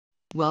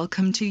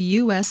Welcome to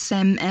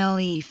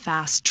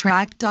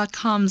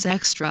USMLEFastTrack.com's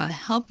extra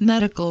help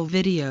medical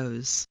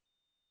videos.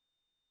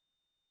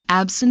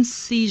 Absence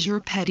seizure,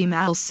 petit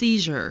mal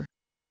seizure.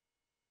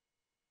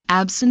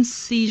 Absence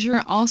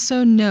seizure,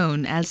 also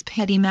known as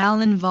petit mal,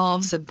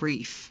 involves a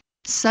brief,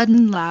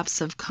 sudden lapse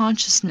of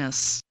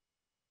consciousness.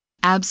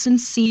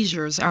 Absence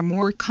seizures are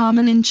more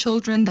common in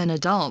children than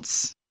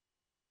adults.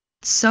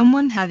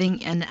 Someone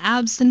having an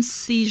absence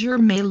seizure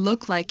may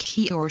look like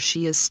he or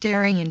she is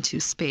staring into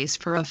space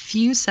for a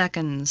few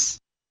seconds.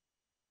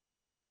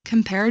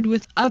 Compared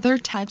with other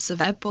types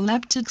of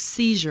epileptic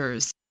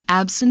seizures,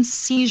 absence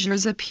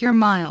seizures appear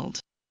mild,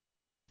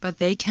 but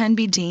they can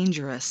be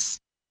dangerous.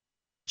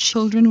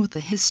 Children with a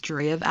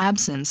history of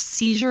absence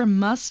seizure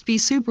must be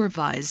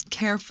supervised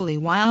carefully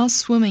while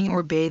swimming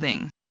or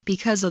bathing,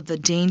 because of the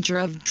danger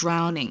of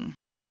drowning.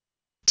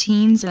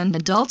 Teens and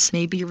adults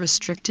may be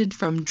restricted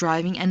from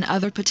driving and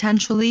other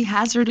potentially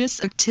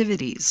hazardous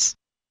activities.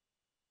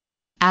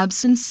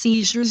 Absence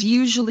seizures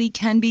usually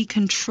can be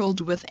controlled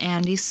with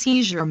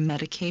anti-seizure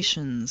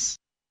medications.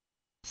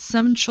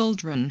 Some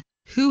children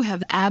who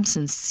have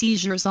absence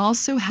seizures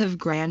also have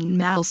grand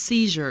mal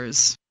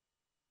seizures.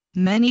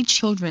 Many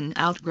children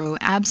outgrow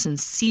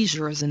absence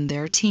seizures in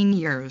their teen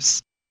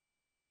years.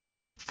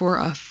 For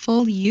a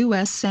full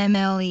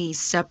USMLE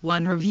Step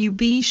 1 review,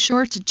 be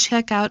sure to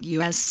check out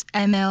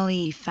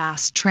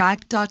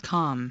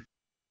USMLEFastTrack.com.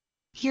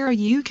 Here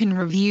you can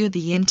review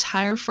the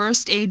entire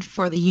first aid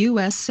for the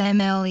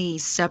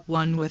USMLE Step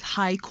 1 with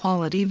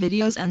high-quality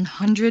videos and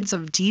hundreds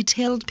of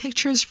detailed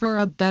pictures for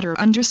a better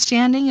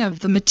understanding of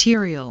the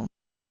material.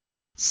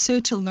 So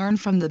to learn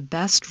from the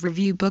best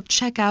review book,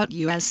 check out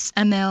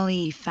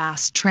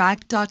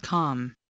USMLEFastTrack.com.